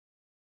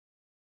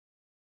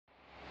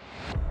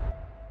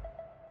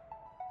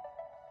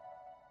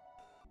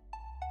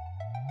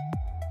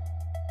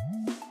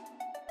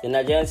The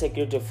Nigerian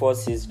security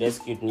forces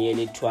rescued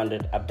nearly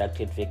 200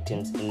 abducted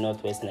victims in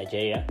northwest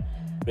Nigeria,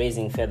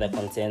 raising further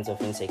concerns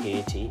of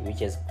insecurity which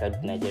has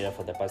plagued Nigeria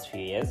for the past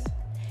few years,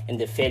 and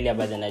the failure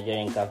by the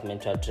Nigerian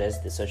government to address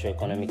the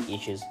socio-economic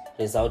issues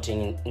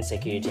resulting in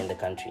insecurity in the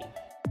country.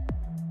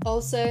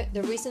 Also,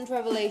 the recent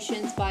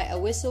revelations by a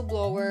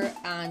whistleblower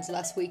and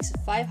last week's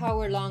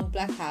 5-hour-long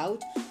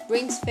blackout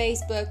brings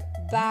Facebook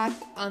back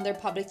under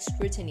public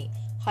scrutiny,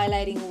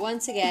 highlighting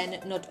once again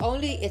not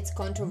only its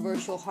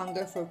controversial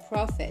hunger for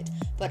profit,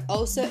 but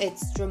also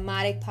its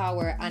dramatic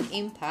power and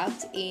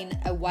impact in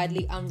a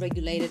widely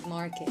unregulated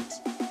market.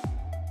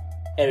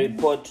 A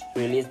report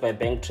released by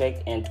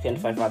BankTrack and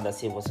 25 other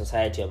civil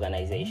society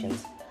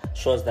organizations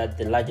shows that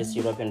the largest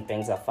European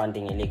banks are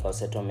funding illegal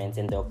settlements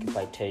in the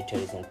occupied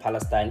territories in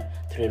Palestine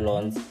through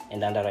loans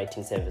and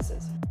underwriting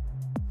services.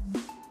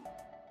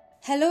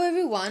 Hello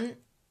everyone,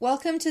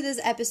 welcome to this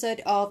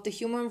episode of the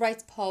Human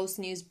Rights Pulse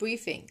News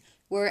Briefing,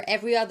 where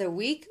every other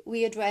week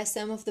we address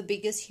some of the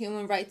biggest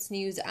human rights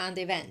news and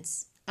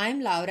events.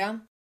 I'm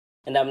Laura.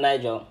 And I'm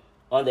Nigel.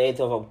 On the 8th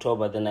of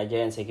October, the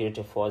Nigerian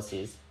security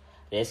forces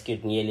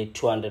rescued nearly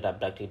 200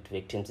 abducted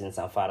victims in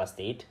Zamfara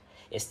State,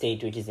 a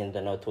state which is in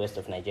the northwest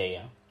of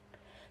Nigeria.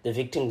 The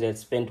victims had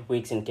spent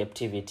weeks in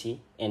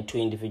captivity and 2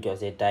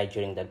 individuals had died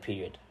during that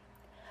period.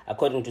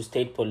 According to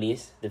state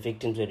police, the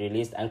victims were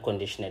released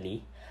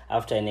unconditionally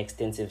after an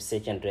extensive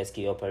search and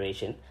rescue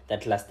operation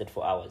that lasted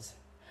for hours.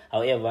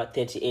 However,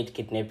 38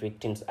 kidnapped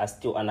victims are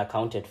still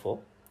unaccounted for.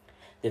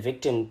 The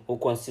victims, who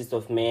consist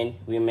of men,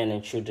 women,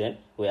 and children,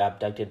 were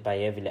abducted by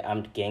heavily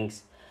armed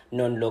gangs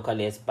known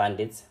locally as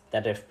bandits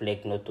that have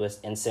plagued northwest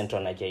and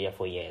central Nigeria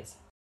for years.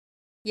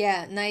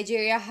 Yeah,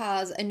 Nigeria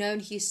has a known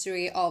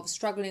history of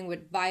struggling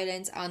with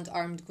violence and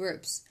armed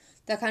groups.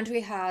 The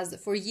country has,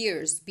 for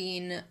years,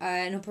 been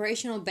an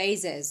operational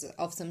basis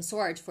of some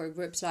sort for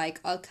groups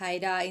like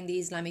Al-Qaeda in the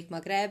Islamic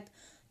Maghreb,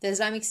 the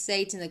Islamic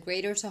State in the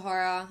Greater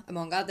Sahara,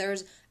 among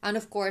others, and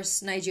of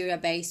course,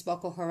 Nigeria-based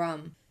Boko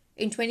Haram.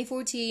 In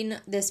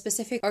 2014, the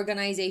specific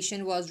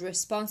organization was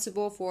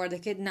responsible for the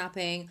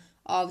kidnapping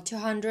of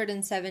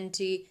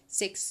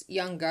 276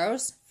 young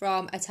girls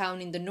from a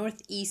town in the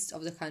northeast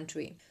of the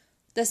country.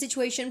 The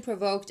situation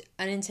provoked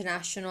an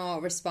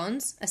international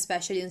response,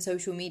 especially on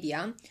social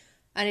media,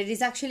 and it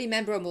is actually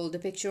memorable, the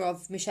picture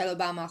of Michelle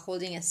Obama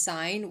holding a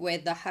sign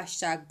with the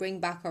hashtag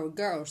Bring Back Our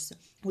Girls,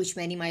 which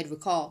many might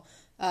recall,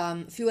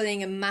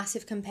 fueling a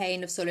massive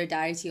campaign of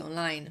solidarity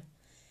online.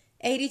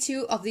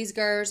 82 of these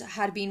girls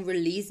had been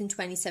released in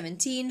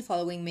 2017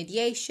 following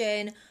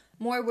mediation.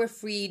 More were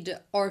freed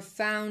or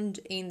found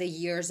in the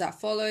years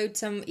that followed,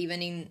 some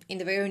even in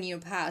the very near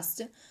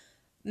past.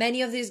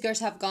 Many of these girls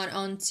have gone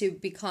on to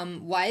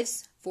become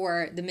wives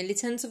for the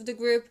militants of the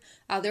group.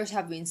 Others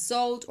have been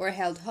sold or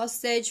held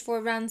hostage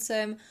for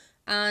ransom.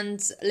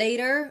 And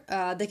later,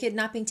 the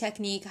kidnapping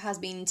technique has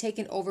been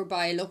taken over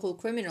by local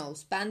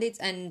criminals, bandits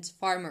and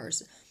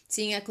farmers,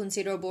 seeing a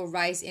considerable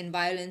rise in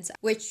violence,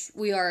 which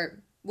we are,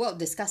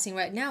 discussing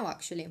right now,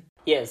 actually.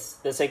 Yes,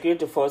 the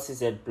security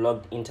forces had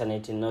blocked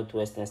internet in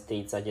northwestern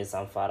states such as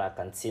Zamfara,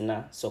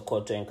 Katsina,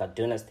 Sokoto, and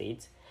Kaduna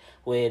states,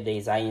 where there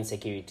is high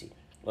insecurity.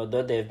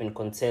 Although there have been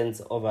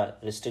concerns over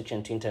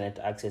restriction to internet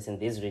access in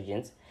these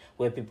regions,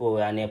 where people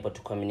were unable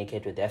to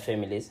communicate with their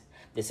families,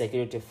 the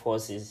security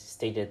forces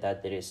stated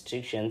that the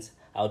restrictions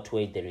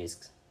outweighed the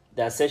risks.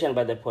 The assertion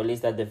by the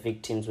police that the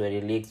victims were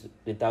released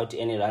without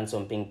any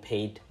ransom being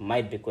paid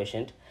might be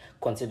questioned,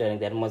 considering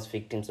that most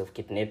victims of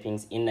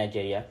kidnappings in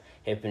Nigeria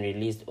have been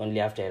released only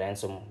after a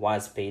ransom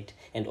was paid,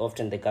 and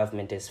often the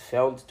government has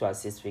failed to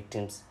assist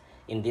victims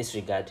in this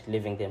regard,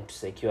 leaving them to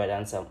secure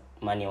ransom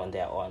money on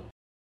their own.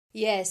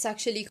 Yes,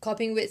 actually,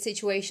 coping with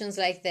situations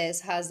like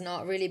this has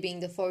not really been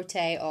the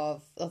forte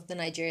of the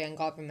Nigerian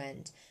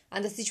government.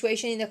 And the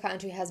situation in the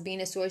country has been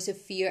a source of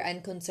fear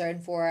and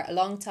concern for a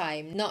long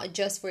time, not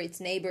just for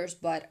its neighbors,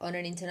 but on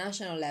an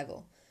international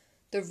level.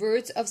 The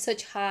roots of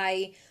such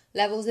high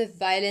levels of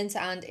violence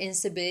and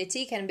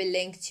instability can be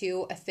linked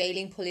to a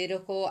failing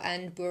political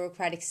and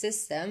bureaucratic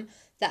system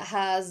that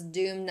has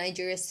doomed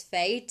Nigeria's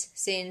fate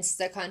since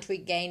the country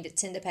gained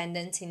its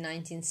independence in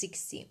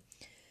 1960.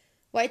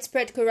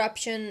 Widespread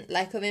corruption,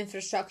 lack of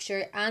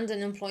infrastructure, and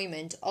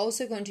unemployment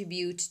also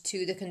contribute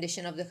to the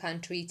condition of the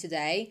country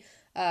today,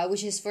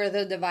 which is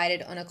further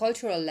divided on a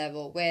cultural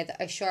level with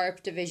a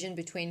sharp division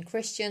between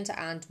Christians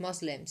and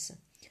Muslims.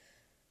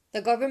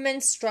 The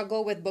government's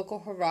struggle with Boko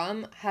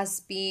Haram has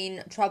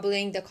been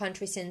troubling the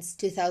country since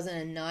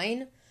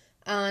 2009,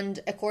 and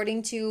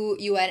according to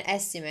UN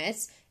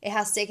estimates, it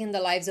has taken the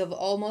lives of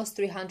almost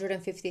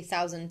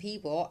 350,000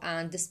 people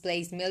and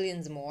displaced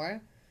millions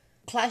more.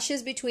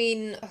 Clashes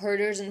between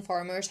herders and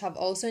farmers have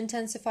also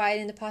intensified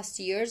in the past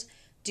years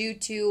due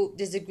to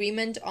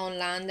disagreement on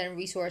land and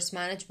resource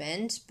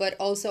management, but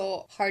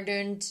also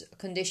hardened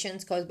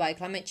conditions caused by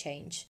climate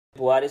change.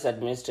 Buhari's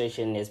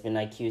administration has been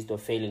accused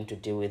of failing to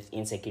deal with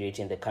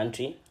insecurity in the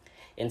country,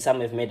 and some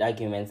have made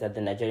arguments that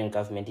the Nigerian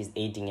government is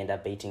aiding and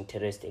abetting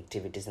terrorist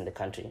activities in the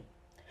country.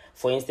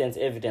 For instance,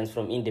 evidence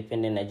from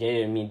independent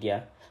Nigerian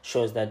media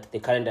shows that the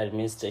current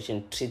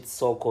administration treats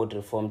so-called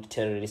reformed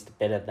terrorists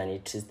better than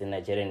it treats the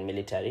Nigerian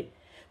military,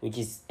 which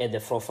is at the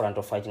forefront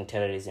of fighting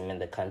terrorism in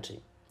the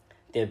country.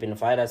 There have been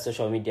viral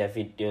social media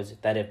videos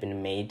that have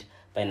been made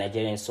by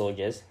Nigerian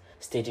soldiers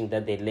stating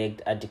that they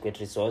lacked adequate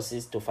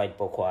resources to fight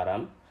Boko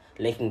Haram,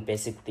 lacking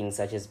basic things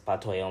such as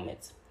battle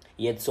helmets.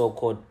 Yet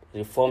so-called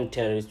reformed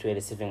terrorists were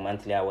receiving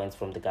monthly allowance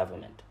from the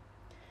government.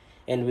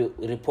 And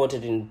we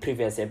reported in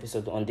previous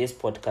episodes on this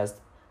podcast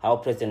how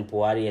President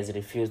Buhari has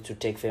refused to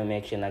take firm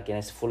action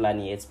against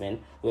Fulani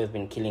herdsmen who have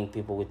been killing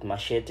people with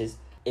machetes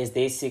as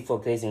they seek for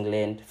grazing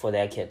land for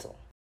their cattle.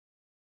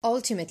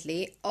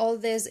 Ultimately, all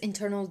this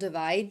internal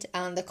divide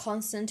and the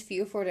constant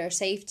fear for their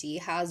safety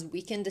has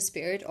weakened the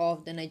spirit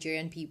of the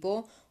Nigerian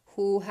people,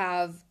 who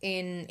have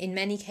in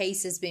many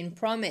cases been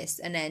promised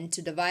an end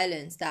to the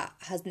violence that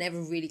has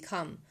never really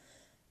come.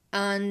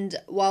 And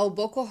while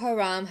Boko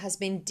Haram has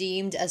been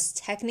deemed as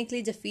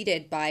technically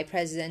defeated by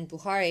President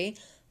Buhari,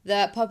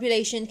 the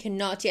population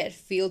cannot yet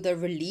feel the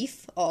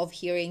relief of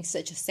hearing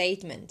such a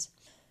statement.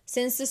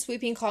 Since the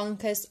sweeping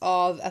conquest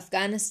of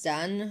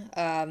Afghanistan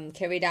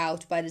carried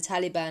out by the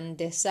Taliban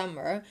this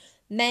summer,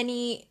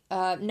 many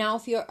now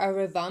fear a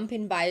revamp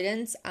in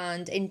violence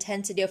and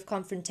intensity of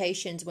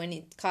confrontations when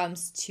it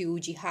comes to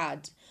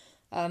jihad,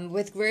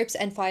 with groups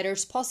and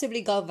fighters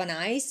possibly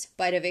galvanized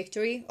by the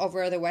victory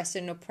over the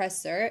Western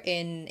oppressor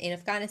in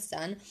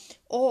Afghanistan,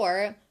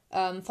 or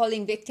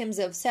falling victims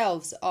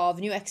themselves of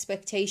new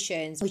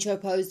expectations which are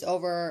posed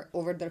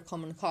over their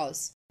common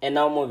cause. And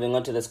now moving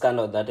on to the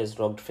scandal that has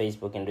rocked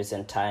Facebook in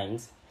recent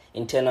times.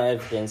 Internal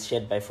evidence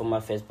shared by former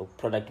Facebook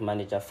product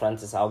manager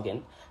Frances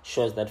Haugen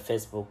shows that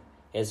Facebook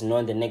has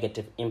known the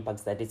negative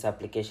impacts that its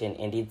application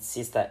and its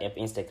sister app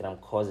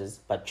Instagram causes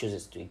but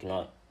chooses to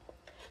ignore.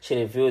 She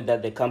revealed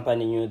that the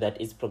company knew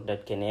that its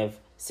product can have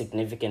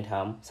significant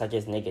harm, such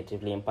as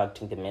negatively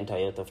impacting the mental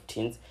health of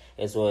teens,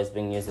 as well as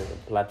being used as a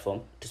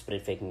platform to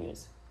spread fake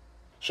news.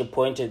 She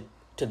pointed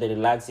to the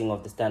relaxing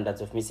of the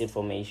standards of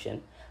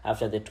misinformation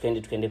after the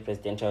 2020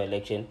 presidential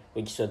election,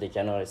 which saw the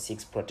January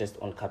 6 protest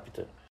on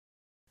Capitol.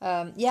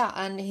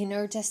 And in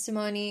her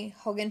testimony,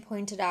 Haugen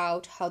pointed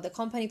out how the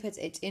company puts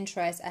its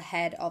interests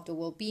ahead of the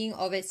well-being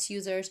of its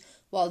users,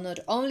 while not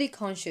only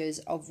conscious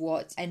of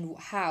what and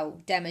how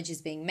damage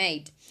is being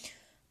made,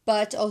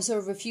 but also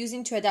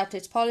refusing to adapt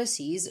its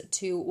policies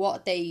to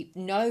what they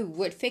know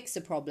would fix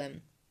the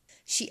problem.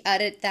 She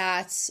added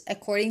that,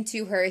 according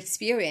to her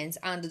experience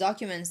and the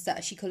documents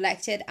that she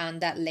collected and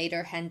that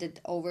later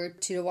handed over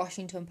to the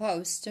Washington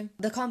Post,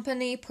 the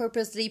company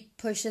purposely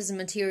pushes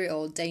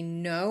material they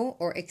know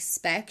or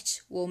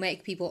expect will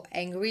make people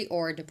angry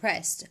or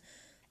depressed.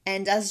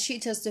 And as she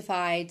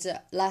testified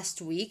last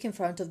week in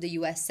front of the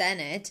US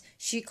Senate,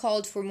 she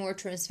called for more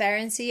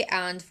transparency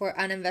and for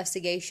an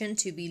investigation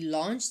to be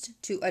launched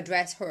to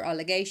address her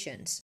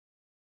allegations.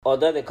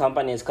 Although the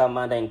company has come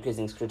under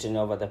increasing scrutiny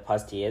over the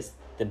past years,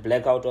 the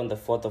blackout on the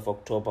 4th of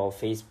October of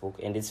Facebook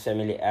and its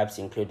family apps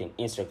including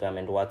Instagram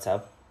and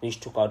WhatsApp, which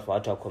took out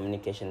virtual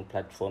communication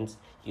platforms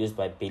used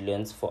by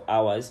billions for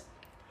hours,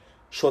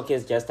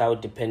 showcased just how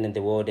dependent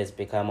the world has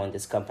become on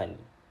this company.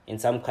 In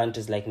some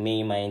countries like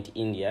Myanmar and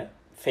India,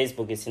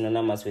 Facebook is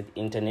synonymous with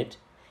internet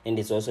and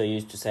is also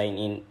used to sign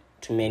in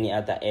to many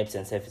other apps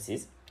and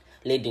services,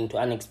 leading to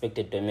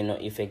unexpected domino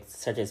effects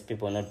such as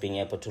people not being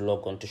able to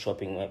log on to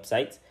shopping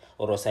websites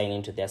or sign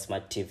into their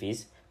smart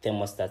TVs,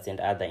 thermostats, and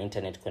other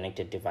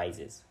internet-connected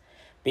devices.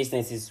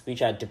 Businesses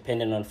which are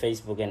dependent on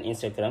Facebook and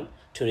Instagram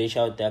to reach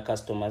out their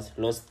customers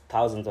lost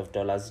thousands of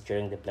dollars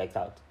during the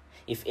blackout.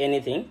 If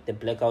anything, the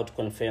blackout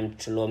confirmed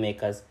to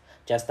lawmakers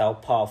just how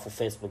powerful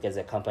Facebook as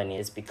a company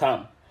has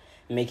become,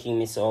 making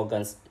Ms.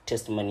 Haugen's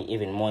testimony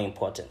even more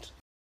important.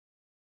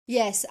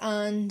 Yes,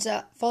 and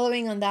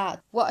following on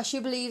that, what she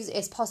believes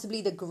is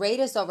possibly the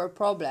greatest of her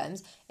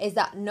problems is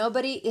that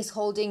nobody is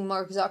holding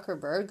Mark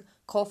Zuckerberg,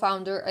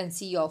 co-founder and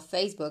CEO of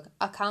Facebook,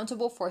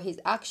 accountable for his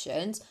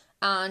actions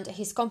and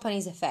his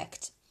company's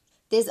effect.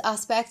 This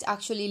aspect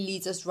actually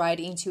leads us right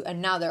into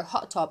another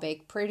hot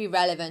topic pretty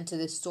relevant to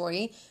this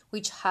story,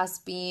 which has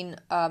been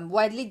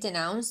widely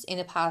denounced in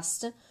the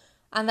past,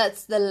 and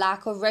that's the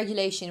lack of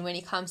regulation when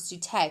it comes to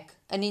tech,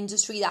 an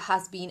industry that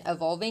has been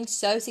evolving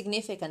so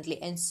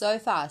significantly and so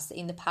fast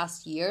in the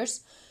past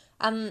years.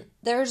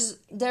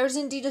 There's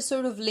indeed a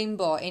sort of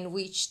limbo in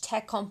which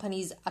tech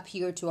companies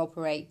appear to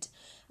operate,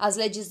 as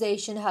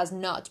legislation has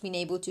not been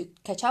able to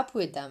catch up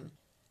with them.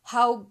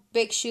 How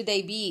big should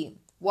they be?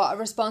 What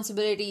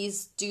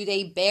responsibilities do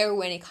they bear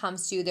when it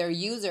comes to their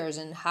users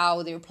and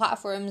how their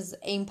platforms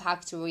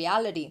impact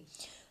reality?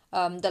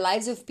 The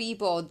lives of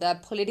people, the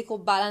political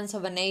balance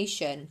of a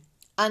nation.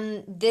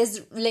 And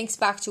this links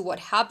back to what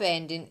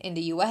happened in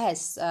the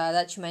US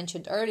that you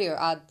mentioned earlier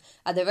at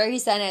the very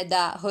Senate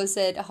that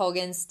hosted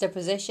Haugen's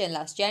deposition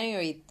last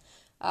January.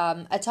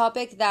 A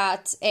topic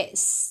that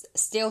is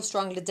still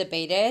strongly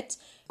debated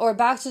Or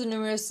back to the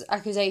numerous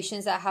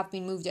accusations that have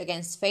been moved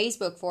against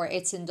Facebook for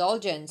its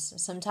indulgence,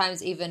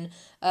 sometimes even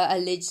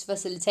alleged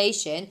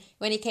facilitation,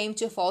 when it came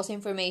to false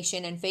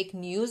information and fake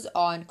news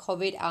on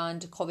COVID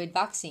and COVID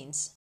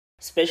vaccines.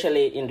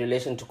 Especially in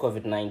relation to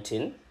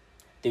COVID-19,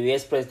 the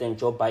US President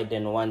Joe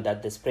Biden warned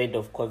that the spread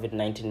of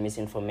COVID-19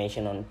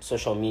 misinformation on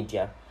social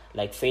media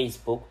like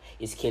Facebook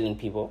is killing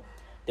people.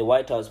 The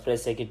White House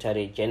Press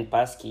Secretary Jen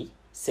Psaki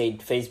said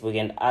Facebook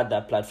and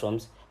other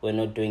platforms were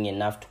not doing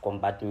enough to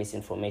combat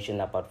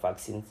misinformation about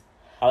vaccines.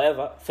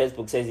 However,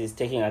 Facebook says it's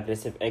taking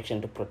aggressive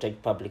action to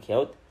protect public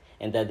health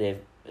and that they've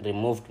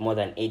removed more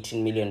than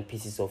 18 million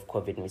pieces of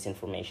COVID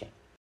misinformation.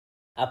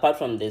 Apart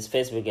from this,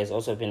 Facebook has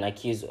also been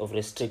accused of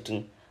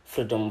restricting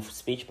freedom of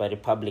speech by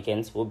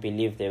Republicans who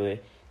believe they were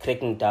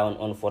cracking down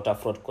on voter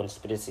fraud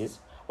conspiracies,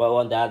 while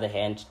on the other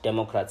hand,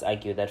 Democrats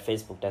argue that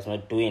Facebook does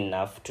not do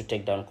enough to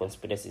take down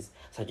conspiracies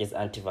such as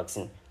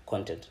anti-vaccine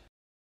content.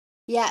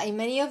 Yeah, in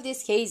many of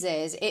these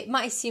cases, it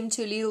might seem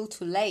too little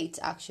too late,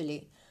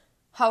 actually.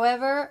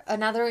 However,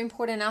 another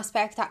important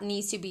aspect that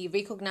needs to be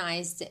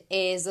recognized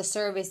is the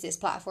service these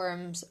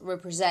platforms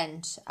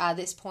represent at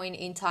this point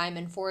in time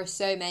and for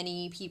so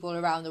many people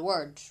around the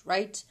world,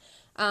 right?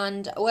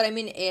 And what I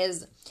mean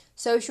is,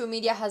 social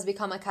media has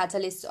become a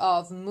catalyst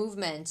of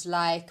movements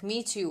like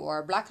Me Too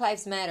or Black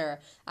Lives Matter,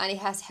 and it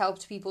has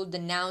helped people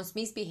denounce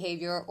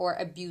misbehavior or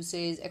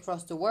abuses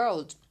across the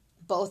world,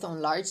 both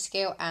on large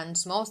scale and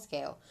small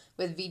scale,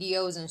 with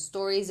videos and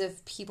stories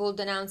of people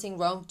denouncing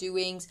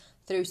wrongdoings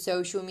through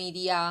social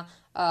media,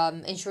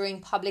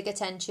 ensuring public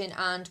attention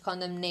and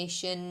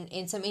condemnation,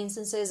 in some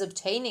instances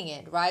obtaining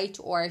it, right?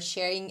 Or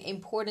sharing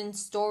important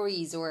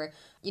stories or,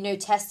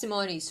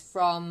 testimonies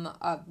from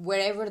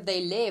wherever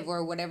they live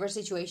or whatever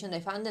situation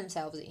they find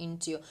themselves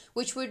into,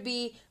 which would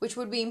be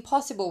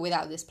impossible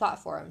without these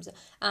platforms.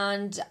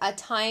 And at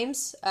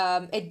times,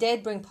 it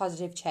did bring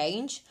positive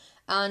change,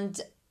 and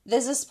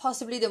this is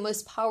possibly the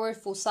most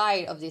powerful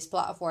side of these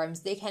platforms.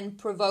 They can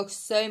provoke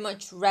so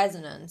much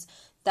resonance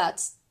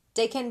that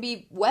they can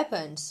be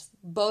weapons,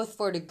 both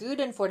for the good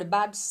and for the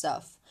bad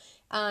stuff.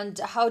 And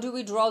how do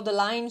we draw the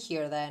line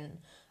here then?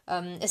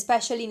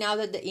 Especially now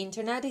that the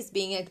internet is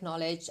being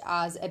acknowledged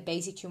as a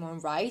basic human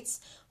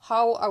rights,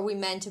 how are we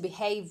meant to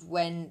behave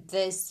when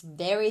this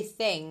very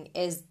thing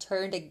is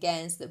turned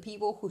against the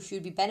people who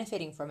should be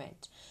benefiting from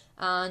it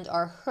and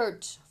are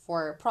hurt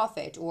for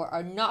profit or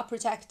are not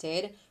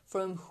protected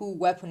from who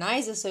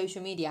weaponizes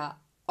social media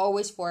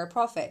always for a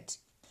profit?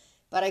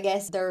 But I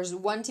guess there's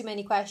one too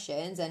many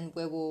questions and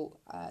we will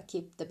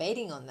keep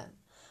debating on them.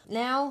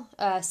 Now,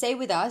 stay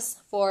with us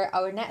for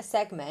our next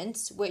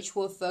segment, which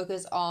will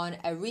focus on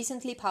a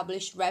recently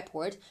published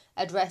report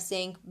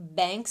addressing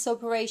banks'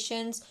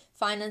 operations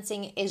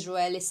financing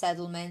Israeli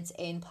settlements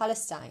in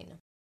Palestine.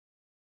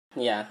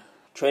 Yeah,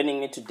 joining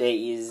me today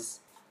is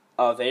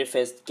our very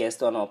first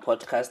guest on our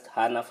podcast,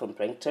 Hannah from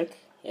BankTrack.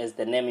 As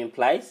the name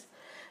implies,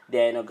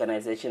 they are an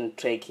organization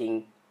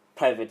tracking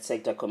private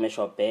sector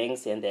commercial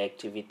banks and the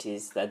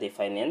activities that they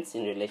finance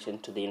in relation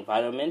to the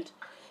environment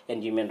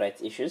and human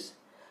rights issues.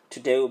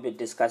 Today we'll be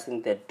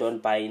discussing the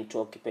Don't Buy Into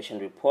Occupation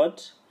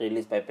report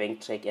released by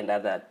BankTrack and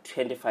other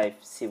 25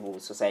 civil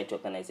society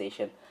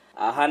organizations.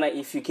 Hannah,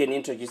 if you can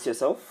introduce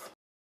yourself.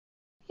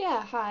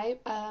 Yeah, hi,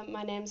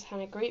 my name's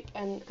Hannah Greep,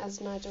 and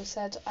as Nigel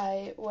said,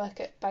 I work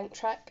at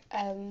BankTrack.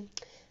 I'm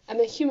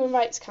a human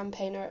rights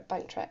campaigner at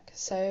BankTrack,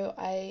 so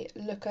I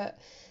look at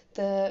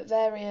the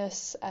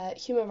various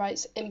human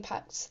rights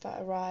impacts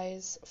that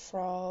arise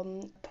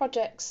from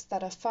projects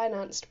that are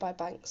financed by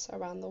banks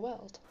around the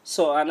world.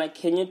 So, Anna,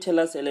 can you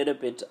tell us a little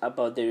bit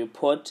about the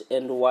report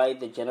and why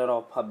the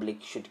general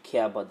public should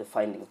care about the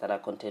findings that are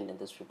contained in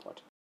this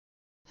report?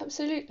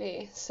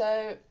 Absolutely.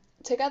 So,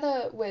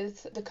 together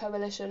with the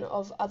coalition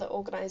of other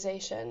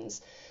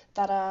organisations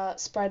that are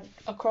spread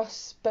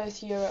across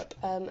both Europe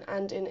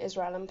and in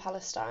Israel and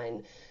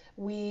Palestine,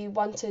 we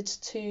wanted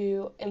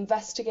to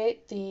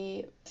investigate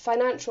the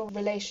financial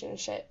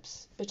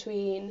relationships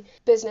between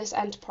business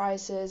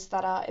enterprises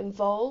that are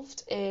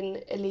involved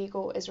in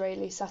illegal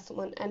Israeli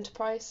settlement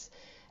enterprise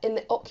in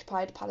the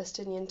occupied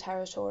Palestinian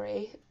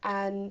territory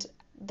and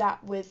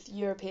that with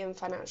European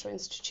financial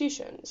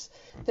institutions.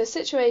 The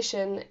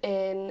situation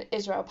in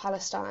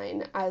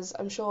Israel-Palestine, as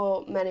I'm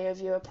sure many of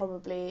you are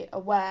probably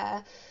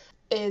aware,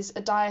 is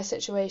a dire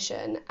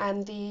situation,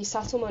 and the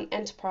settlement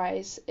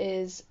enterprise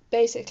is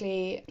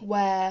basically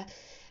where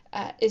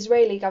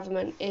Israeli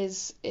government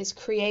is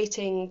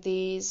creating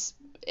these,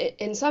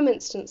 in some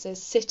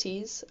instances,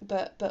 cities,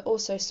 but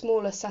also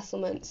smaller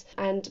settlements,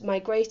 and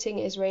migrating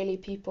Israeli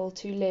people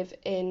to live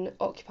in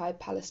occupied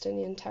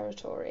Palestinian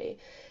territory.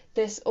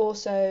 This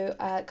also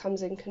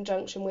comes in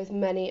conjunction with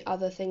many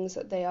other things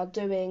that they are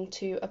doing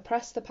to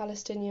oppress the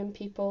Palestinian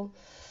people.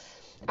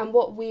 And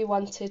what we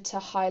wanted to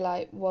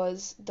highlight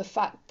was the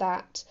fact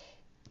that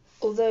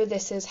although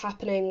this is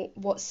happening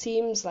what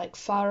seems like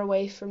far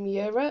away from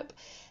Europe,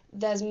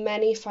 there's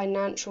many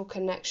financial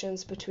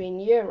connections between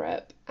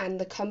Europe and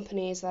the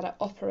companies that are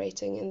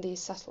operating in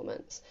these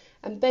settlements.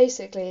 And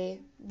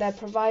basically, they're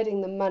providing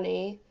the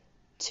money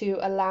to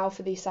allow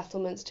for these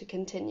settlements to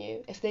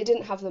continue. If they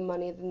didn't have the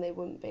money, then they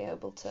wouldn't be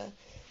able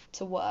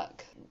to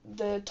work.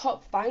 The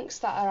top banks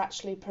that are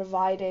actually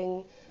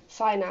providing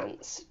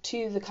finance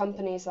to the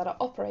companies that are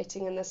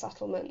operating in the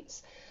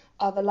settlements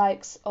are the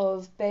likes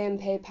of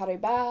BNP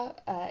Paribas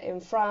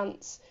in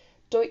France,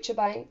 Deutsche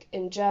Bank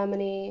in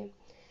Germany,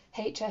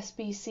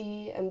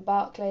 HSBC and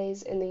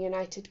Barclays in the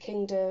United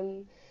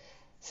Kingdom,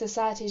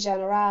 Société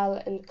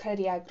Générale and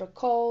Crédit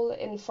Agricole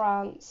in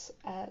France,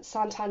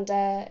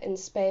 Santander in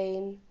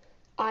Spain,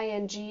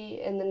 ING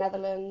in the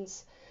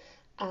Netherlands,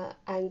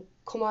 and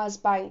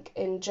Commerzbank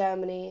in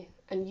Germany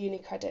and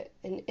UniCredit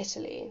in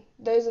Italy.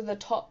 Those are the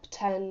top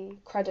 10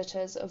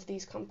 creditors of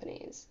these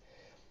companies.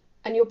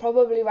 And you'll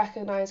probably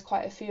recognise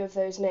quite a few of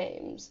those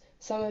names.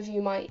 Some of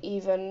you might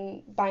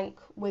even bank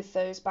with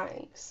those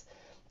banks.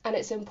 And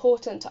it's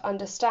important to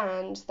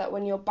understand that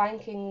when you're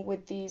banking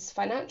with these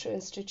financial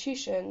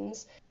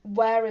institutions,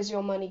 where is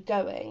your money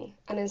going?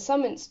 And in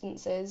some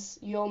instances,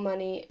 your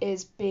money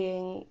is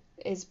being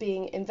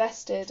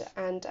invested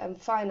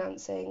and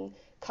financing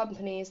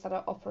companies that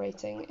are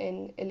operating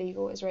in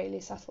illegal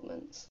Israeli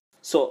settlements.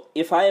 So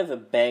if I have a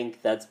bank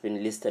that's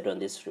been listed on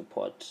this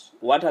report,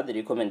 what are the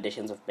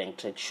recommendations of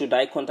BankTrack? Should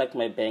I contact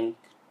my bank?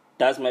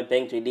 Does my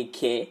bank really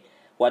care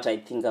what I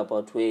think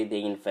about where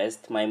they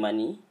invest my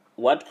money?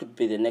 What could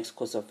be the next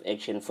course of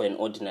action for an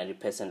ordinary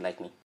person like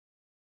me?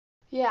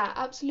 Yeah,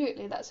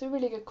 absolutely. That's a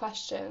really good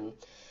question.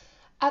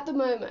 At the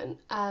moment,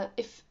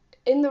 if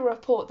in the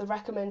report the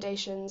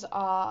recommendations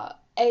are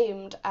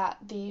aimed at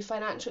the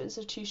financial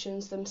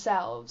institutions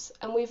themselves,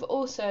 and we've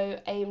also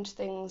aimed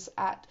things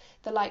at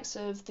the likes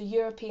of the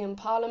European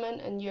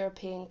Parliament and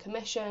European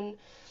Commission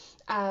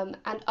and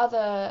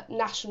other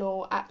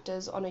national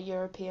actors on a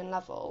European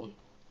level.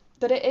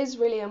 But it is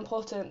really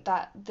important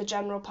that the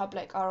general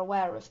public are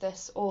aware of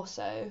this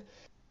also.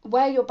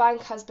 Where your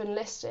bank has been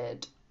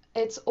listed,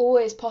 it's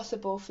always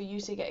possible for you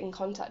to get in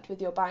contact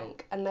with your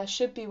bank, and there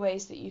should be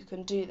ways that you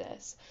can do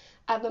this.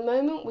 At the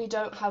moment, we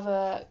don't have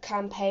a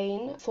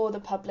campaign for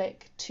the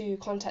public to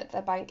contact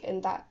their bank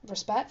in that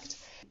respect,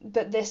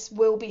 but this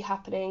will be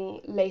happening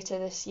later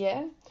this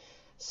year.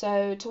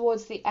 So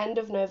towards the end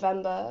of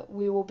November,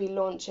 we will be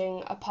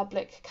launching a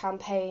public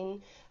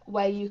campaign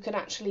where you can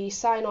actually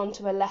sign on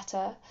to a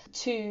letter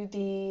to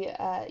the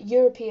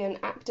European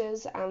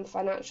actors and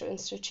financial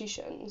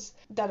institutions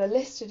that are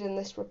listed in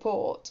this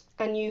report,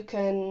 and you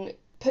can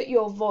put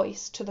your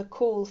voice to the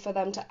call for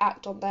them to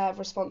act on their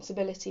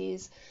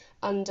responsibilities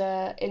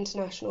under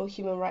international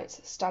human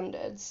rights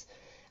standards.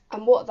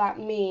 And what that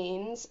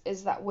means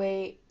is that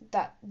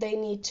they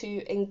need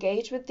to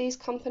engage with these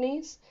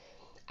companies,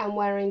 and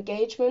where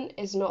engagement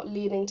is not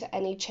leading to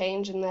any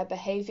change in their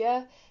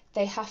behaviour,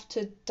 they have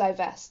to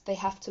divest, they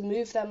have to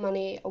move their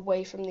money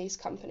away from these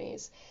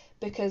companies,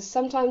 because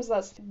sometimes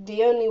that's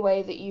the only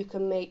way that you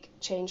can make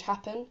change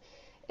happen,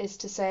 is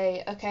to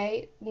say,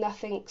 okay,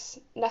 nothing's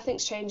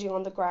changing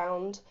on the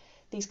ground,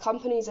 these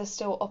companies are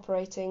still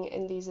operating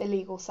in these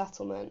illegal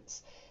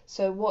settlements,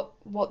 so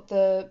what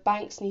the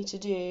banks need to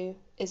do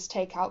is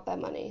take out their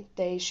money.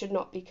 They should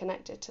not be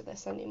connected to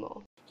this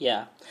anymore.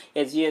 Yeah,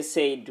 as you have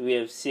said, we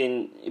have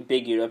seen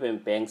big European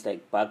banks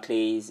like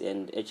Barclays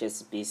and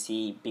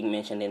HSBC being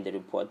mentioned in the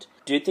report.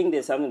 Do you think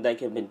there's something that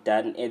can be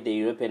done at the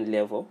European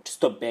level to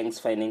stop banks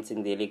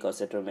financing the illegal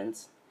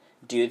settlements?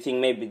 Do you think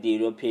maybe the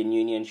European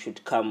Union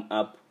should come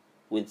up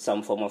with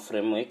some form of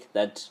framework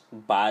that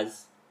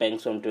bars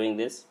banks from doing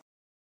this?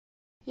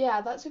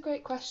 Yeah, that's a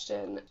great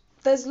question.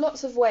 There's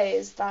lots of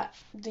ways that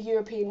the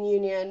European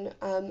Union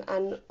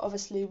and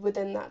obviously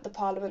within that the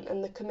Parliament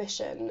and the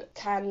Commission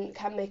can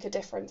make a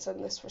difference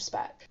in this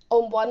respect.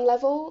 On one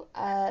level,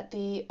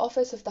 the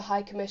Office of the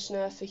High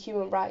Commissioner for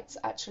Human Rights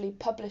actually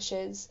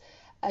publishes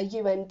a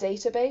UN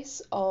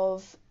database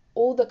of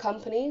all the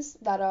companies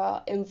that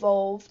are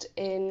involved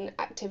in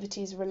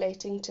activities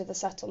relating to the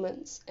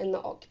settlements in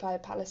the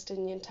occupied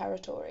Palestinian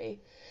territory.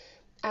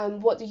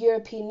 And what the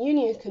European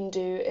Union can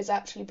do is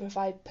actually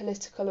provide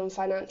political and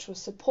financial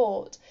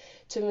support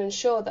to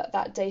ensure that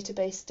that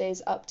database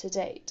stays up to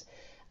date.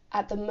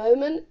 At the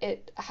moment,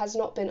 it has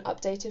not been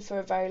updated for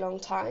a very long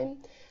time.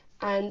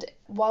 And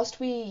whilst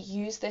we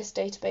use this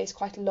database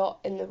quite a lot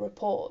in the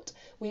report,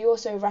 we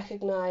also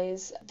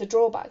recognise the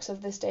drawbacks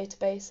of this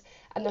database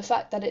and the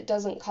fact that it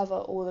doesn't cover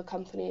all the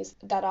companies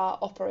that are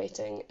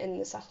operating in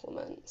the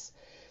settlements.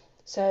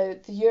 So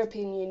the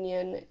European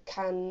Union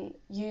can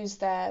use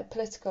their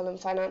political and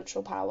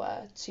financial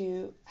power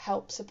to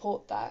help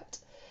support that.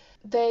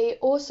 They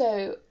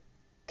also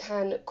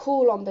can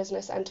call on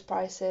business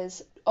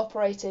enterprises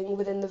operating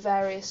within the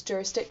various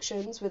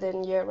jurisdictions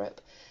within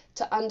Europe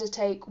to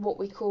undertake what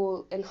we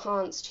call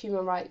enhanced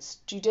human rights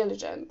due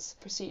diligence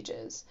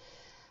procedures.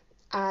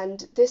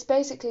 And this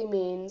basically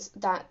means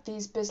that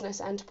these business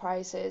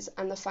enterprises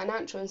and the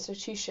financial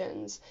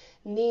institutions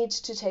need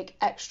to take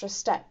extra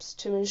steps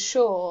to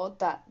ensure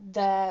that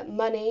their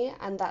money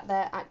and that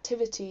their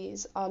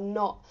activities are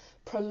not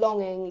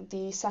prolonging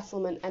the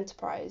settlement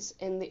enterprise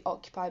in the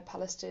occupied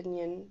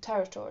Palestinian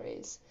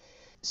territories.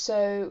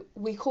 So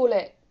we call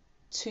it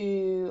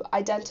to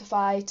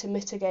identify, to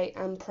mitigate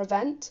and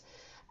prevent.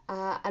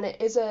 And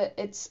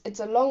it's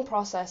a long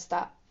process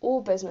that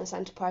all business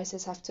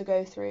enterprises have to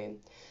go through.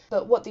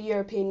 But what the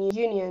European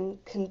Union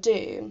can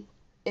do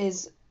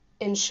is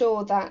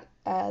ensure that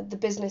the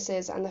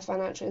businesses and the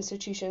financial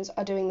institutions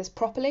are doing this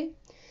properly.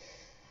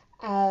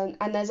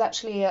 And there's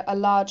actually a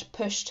large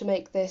push to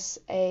make this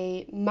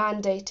a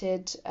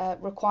mandated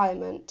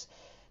requirement,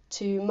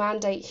 to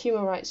mandate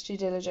human rights due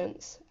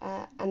diligence,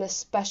 and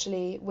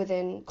especially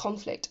within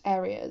conflict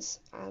areas.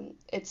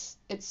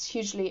 It's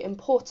hugely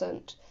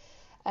important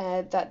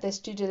that this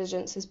due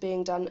diligence is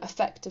being done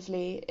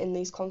effectively in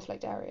these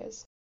conflict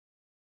areas.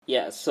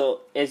 Yeah,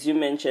 so as you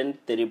mentioned,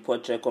 the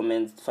report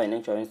recommends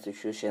financial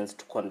institutions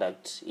to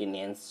conduct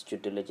enhanced due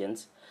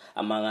diligence,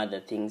 among other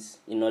things,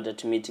 in order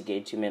to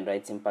mitigate human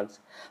rights impacts.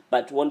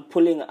 But won't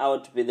pulling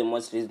out be the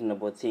most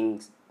reasonable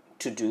things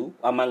to do,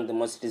 among the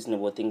most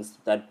reasonable things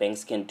that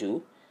banks can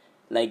do,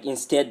 like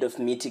instead of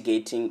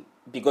mitigating,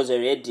 because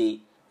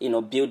already,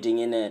 building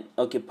in an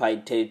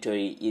occupied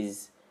territory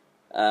is,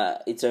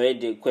 it's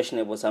already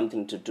questionable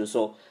something to do.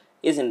 So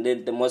isn't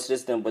it the most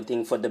reasonable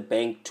thing for the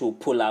bank to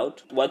pull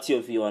out? What's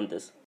your view on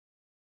this?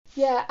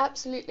 Yeah,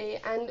 absolutely.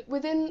 And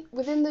within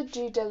the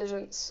due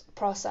diligence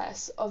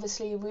process,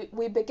 obviously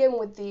we begin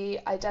with the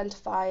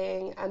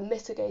identifying and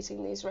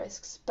mitigating these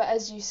risks. But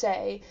as you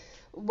say,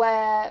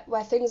 where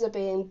things are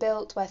being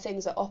built, where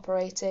things are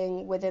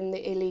operating within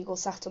the illegal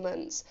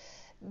settlements,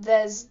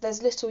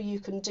 there's little you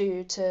can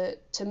do to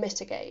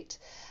mitigate.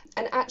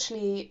 And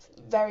actually,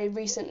 very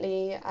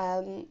recently,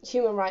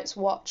 Human Rights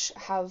Watch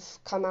have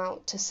come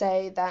out to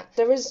say that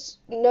there is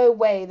no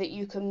way that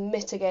you can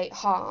mitigate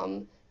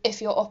harm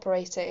if you're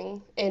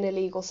operating in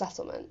illegal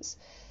settlements,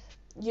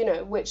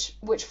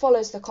 which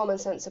follows the common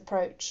sense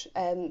approach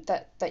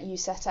that you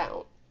set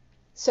out.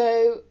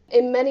 So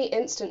in many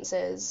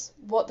instances,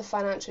 what the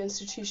financial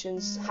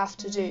institutions have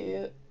to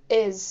do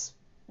is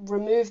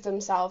remove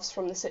themselves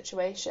from the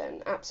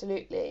situation,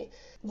 absolutely.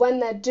 When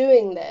they're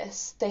doing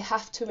this, they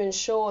have to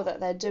ensure that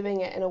they're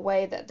doing it in a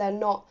way that they're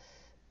not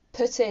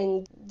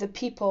putting the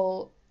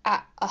people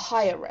at a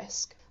higher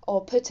risk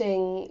or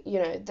putting,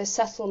 the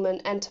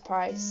settlement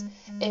enterprise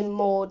in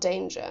more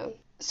danger.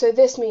 So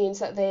this means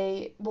that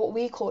what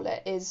we call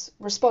it is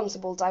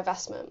responsible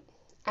divestment.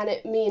 And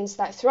it means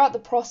that throughout the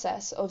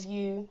process of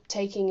you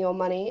taking your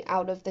money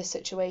out of this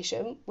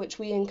situation, which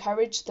we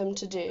encourage them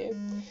to do,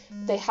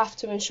 they have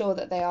to ensure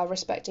that they are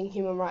respecting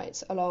human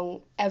rights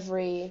along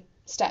every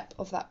step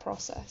of that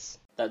process.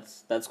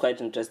 That's quite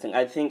interesting.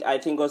 I think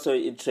also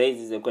it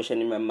raises a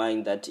question in my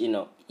mind that,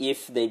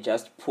 if they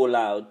just pull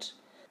out,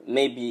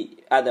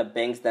 maybe other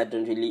banks that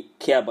don't really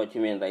care about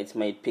human rights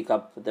might pick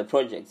up the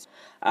projects.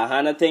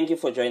 Hannah, thank you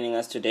for joining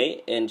us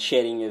today and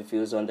sharing your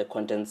views on the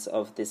contents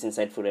of this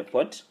insightful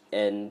report.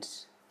 And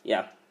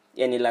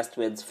any last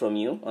words from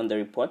you on the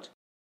report?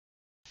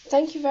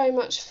 Thank you very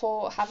much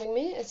for having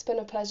me. It's been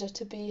a pleasure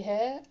to be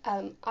here.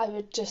 I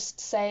would just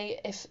say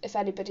if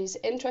anybody's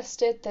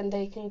interested, then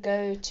they can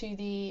go to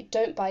the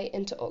Don't Buy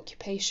Into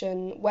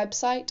Occupation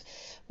website,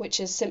 which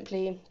is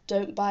simply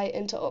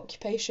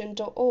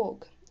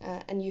don'tbuyintooccupation.org.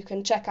 And you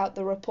can check out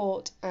the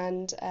report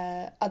and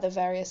other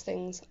various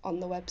things on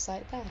the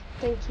website there.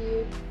 Thank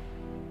you.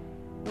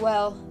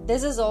 Well,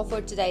 this is all for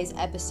today's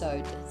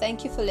episode.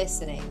 Thank you for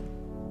listening.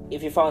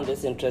 If you found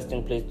this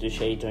interesting, please do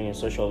share it on your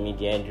social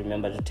media and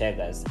remember to tag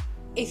us.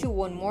 If you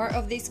want more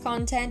of this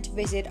content,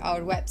 visit our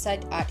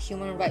website at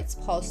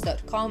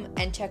humanrightspulse.com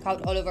and check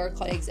out all of our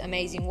colleagues'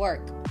 amazing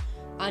work.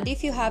 And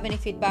if you have any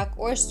feedback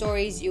or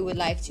stories you would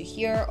like to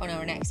hear on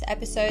our next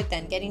episode,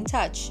 then get in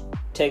touch.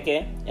 Take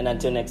care, and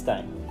until next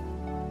time.